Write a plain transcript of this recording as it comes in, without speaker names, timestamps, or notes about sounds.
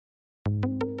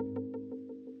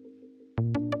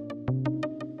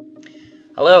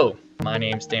Hello, my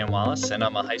name's Dan Wallace, and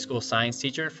I'm a high school science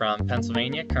teacher from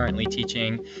Pennsylvania, currently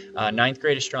teaching 9th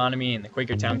grade astronomy in the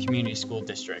Quakertown Community School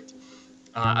District.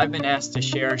 I've been asked to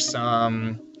share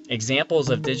some examples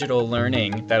of digital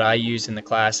learning that I use in the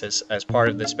class as part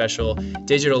of the special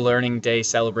Digital Learning Day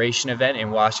celebration event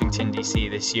in Washington, D.C.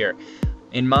 this year.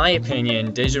 In my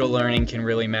opinion, digital learning can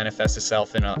really manifest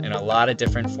itself in a lot of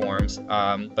different forms,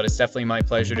 but it's definitely my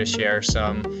pleasure to share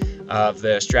some of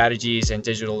the strategies and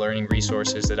digital learning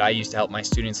resources that I use to help my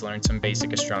students learn some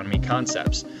basic astronomy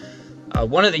concepts.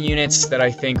 One of the units that I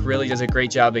think really does a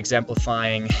great job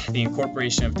exemplifying the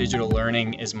incorporation of digital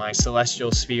learning is my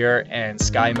celestial sphere and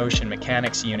Skymotion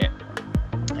mechanics unit.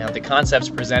 Now, the concepts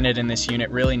presented in this unit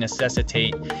really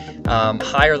necessitate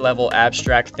higher level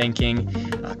abstract thinking,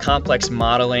 complex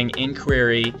modeling,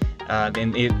 inquiry,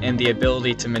 and the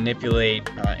ability to manipulate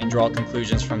and draw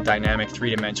conclusions from dynamic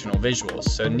three-dimensional visuals.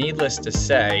 So needless to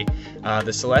say,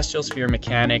 the celestial sphere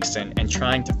mechanics and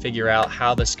trying to figure out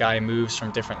how the sky moves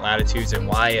from different latitudes and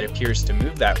why it appears to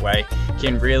move that way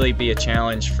can really be a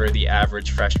challenge for the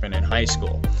average freshman in high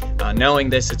school. Knowing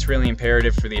this, it's really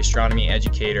imperative for the astronomy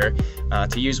educator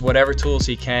to use whatever tools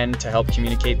he can to help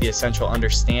communicate the essential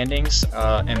understandings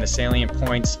and the salient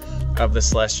points of the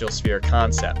celestial sphere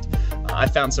concept. I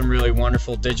found some really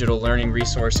wonderful digital learning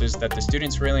resources that the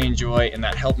students really enjoy and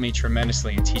that helped me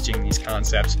tremendously in teaching these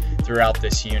concepts throughout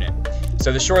this unit.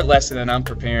 So the short lesson that I'm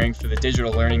preparing for the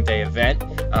Digital Learning Day event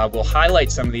will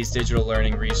highlight some of these digital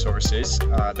learning resources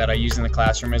that I use in the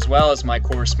classroom, as well as my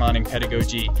corresponding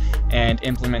pedagogy and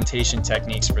implementation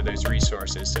techniques for those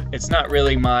resources. It's not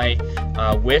really my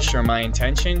wish or my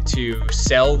intention to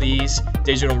sell these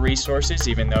digital resources,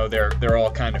 even though they're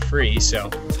all kind of free, so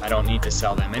I don't need to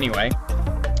sell them anyway.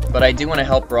 But I do want to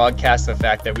help broadcast the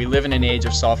fact that we live in an age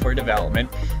of software development,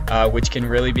 which can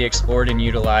really be explored and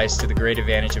utilized to the great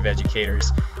advantage of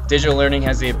educators. Digital learning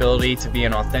has the ability to be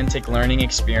an authentic learning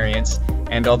experience,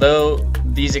 and although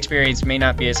these experiences may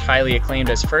not be as highly acclaimed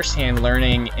as first-hand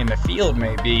learning in the field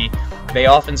may be, they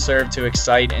often serve to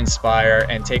excite, inspire,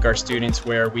 and take our students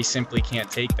where we simply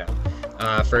can't take them.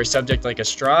 For a subject like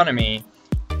astronomy,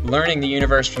 learning the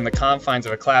universe from the confines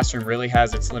of a classroom really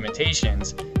has its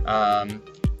limitations.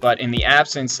 But in the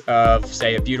absence of,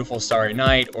 say, a beautiful starry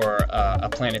night or a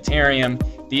planetarium,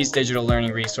 these digital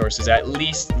learning resources at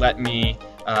least let me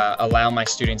allow my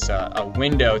students a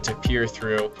window to peer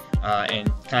through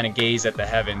and kind of gaze at the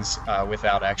heavens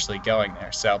without actually going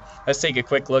there. So let's take a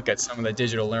quick look at some of the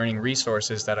digital learning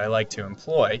resources that I like to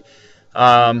employ.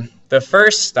 The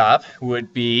first stop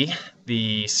would be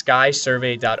the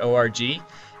skysurvey.org,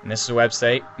 and this is a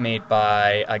website made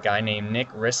by a guy named Nick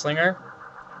Risslinger.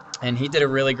 And he did a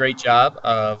really great job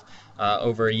of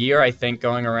over a year, I think,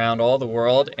 going around all the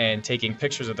world and taking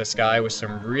pictures of the sky with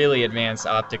some really advanced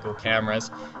optical cameras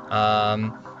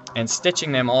and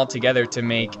stitching them all together to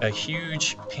make a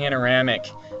huge panoramic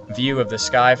view of the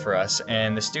sky for us.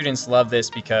 And the students love this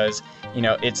because, you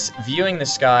know, it's viewing the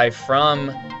sky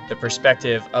from the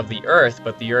perspective of the Earth,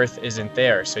 but the Earth isn't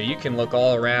there. So you can look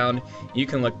all around, you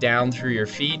can look down through your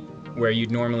feet where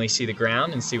you'd normally see the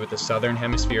ground and see what the southern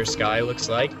hemisphere sky looks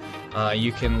like.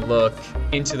 You can look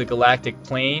into the galactic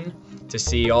plane to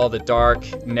see all the dark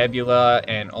nebula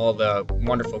and all the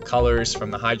wonderful colors from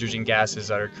the hydrogen gases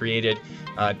that are created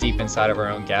deep inside of our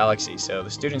own galaxy. So the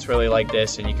students really like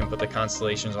this, and you can put the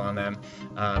constellations on them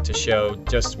to show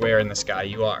just where in the sky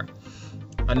you are.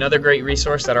 Another great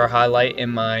resource that I'll highlight in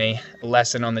my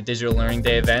lesson on the Digital Learning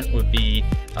Day event would be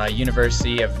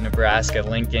University of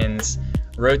Nebraska-Lincoln's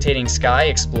Rotating Sky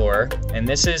Explorer, and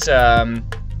this is a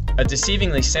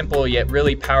deceivingly simple yet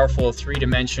really powerful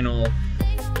three-dimensional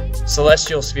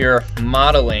celestial sphere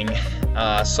modeling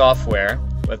software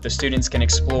that the students can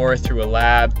explore through a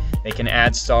lab. They can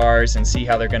add stars and see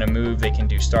how they're going to move. They can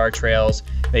do star trails.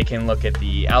 They can look at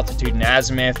the altitude and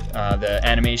azimuth. The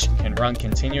animation can run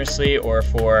continuously or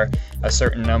for a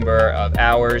certain number of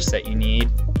hours that you need.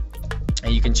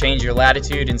 And you can change your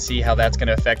latitude and see how that's going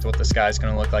to affect what the sky is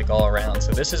going to look like all around.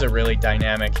 So this is a really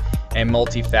dynamic and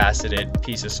multifaceted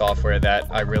piece of software that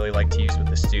I really like to use with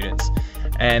the students.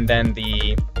 And then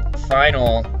the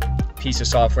final piece of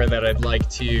software that I'd like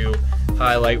to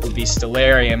highlight would be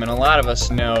Stellarium, and a lot of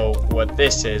us know what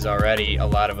this is already. A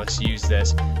lot of us use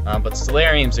this, but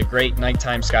Stellarium is a great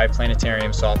nighttime sky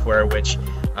planetarium software which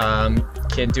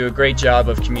can do a great job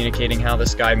of communicating how the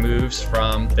sky moves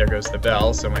from, there goes the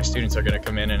bell, so my students are going to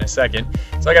come in a second,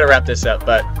 so I got to wrap this up,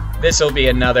 but this will be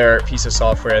another piece of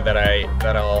software that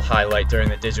I'll highlight during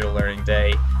the Digital Learning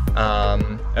Day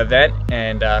event,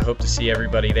 and hope to see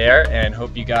everybody there, and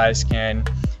hope you guys can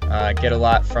get a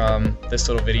lot from this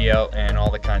little video and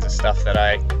all the kinds of stuff that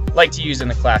I like to use in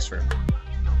the classroom.